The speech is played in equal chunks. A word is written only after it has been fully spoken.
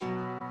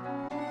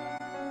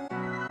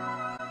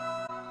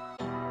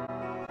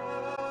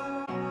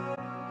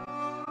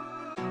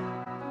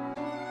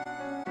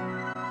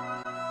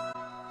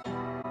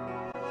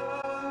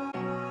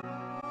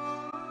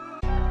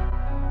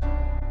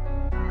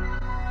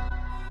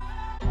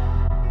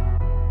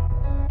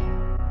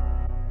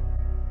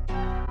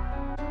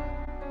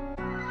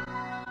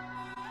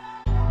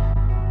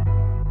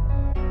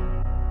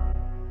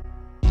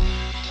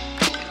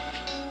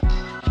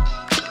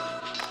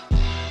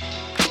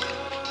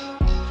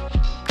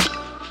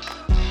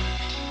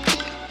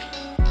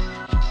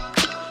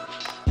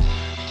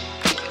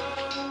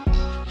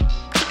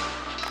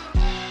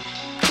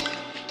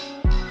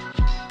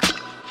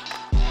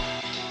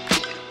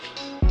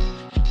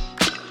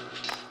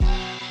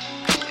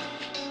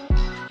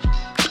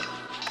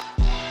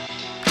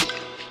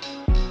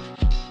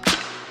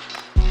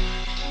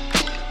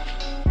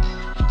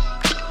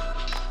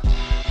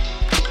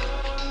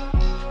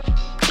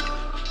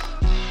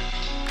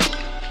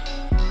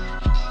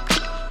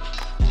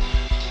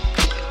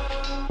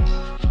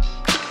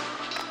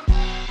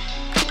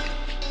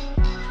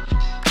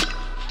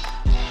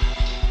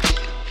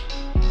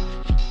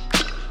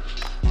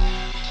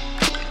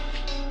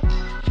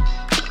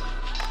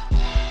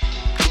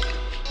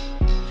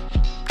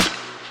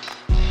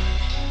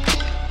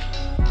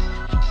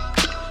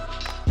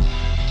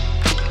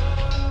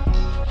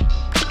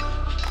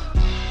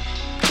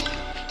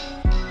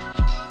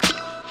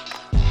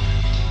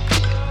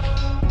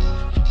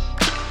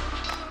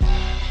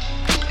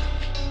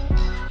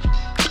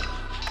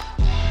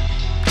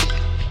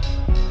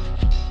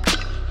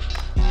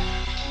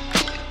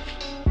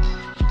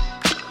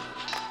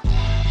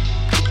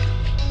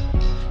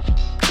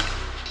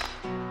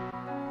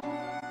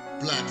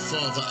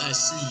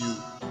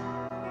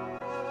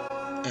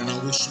And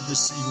I wish you could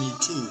see me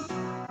too,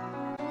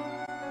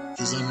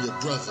 cause I'm your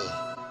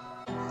brother,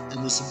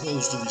 and we're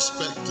supposed to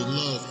respect and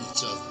love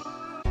each other.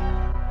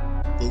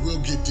 But we'll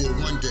get there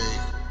one day.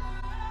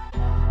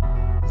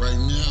 Right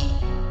now,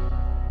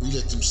 we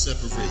let them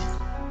separate.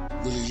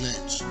 Willie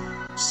Lynch,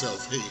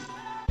 self-hate.